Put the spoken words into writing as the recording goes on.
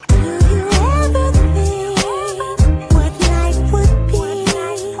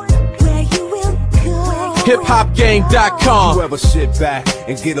hiphopgame.com. You ever sit back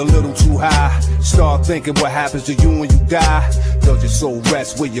and get a little too high? Start thinking what happens to you when you die? Does your soul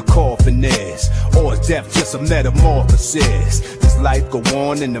rest where your coffin is? Or is death just a metamorphosis? Does life go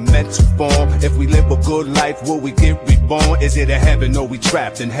on in the mental form? If we live a good life, will we get reborn? Is it a heaven or we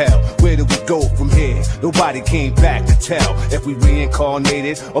trapped in hell? Where do we go from here? Nobody came back to tell if we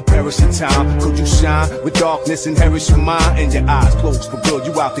reincarnated or perish in time. Could you shine with darkness and perish your mind? And your eyes closed for good,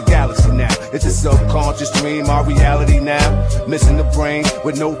 you out the galaxy now. It's a subconscious dream, our reality now. Missing the brain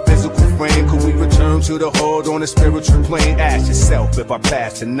with no physical frame. Could we return to the hood on a spiritual plane? Ask yourself, if I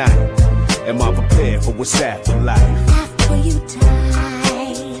pass tonight, am I prepared for what's after life? After you die, do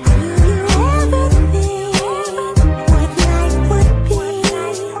you ever think what life would be?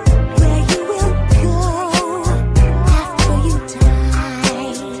 Where you will go after you die? Do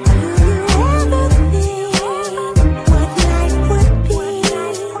you ever think what life would be?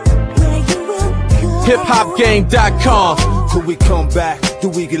 Where you will go? hiphopgame.com. Could we come back? Do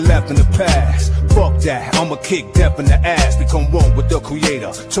we get left in the past? Fuck that, I'ma kick death in the ass. Become one with the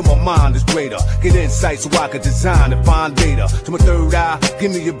creator, till my mind is greater. Get insight so I can design and find data. To my third eye,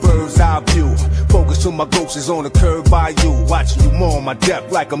 give me a bird's eye view. Focus till my ghost is on the curb by you. Watching you more on my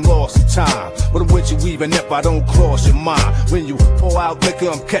depth like I'm lost in time. But I'm with you even if I don't cross your mind. When you pour out liquor,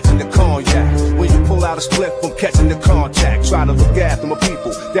 I'm catching the cognac. When you pull out a split, I'm catching the contact. Try to look after my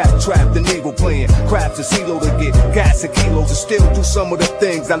people that's trapped in evil, playing craps and CeeLo to get gas and kilos and still do some of the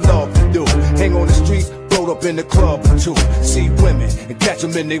things I love to do. Hang on the streets, float up in the club or two. See women and catch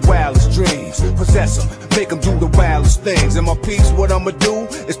them in their wildest dreams. Possess them, make them do the wildest things. And my peace, what I'ma do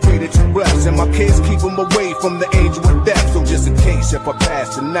is pray that you bless. And my kids keep them away from the angel of death. So just in case if I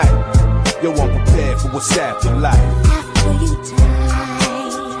pass tonight, yo, I'm prepared for what's after life. After you die,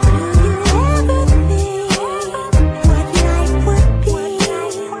 do you ever think what life would be?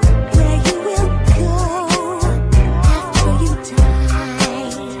 Where you will go after you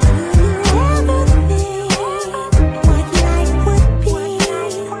die? Do you ever think what life would be?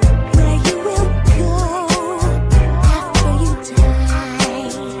 Where you will go after you die? Do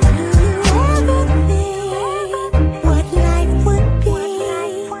you ever think what life would be?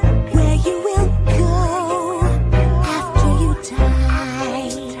 Where you will go after you die?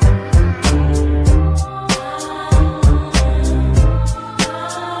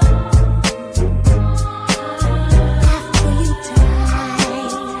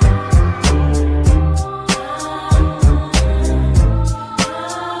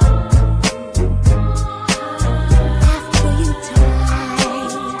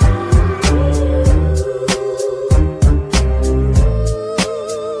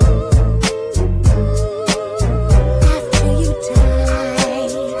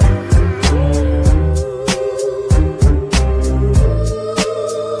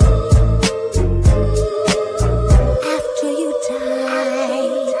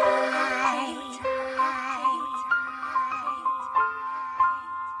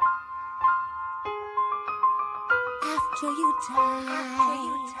 After you die.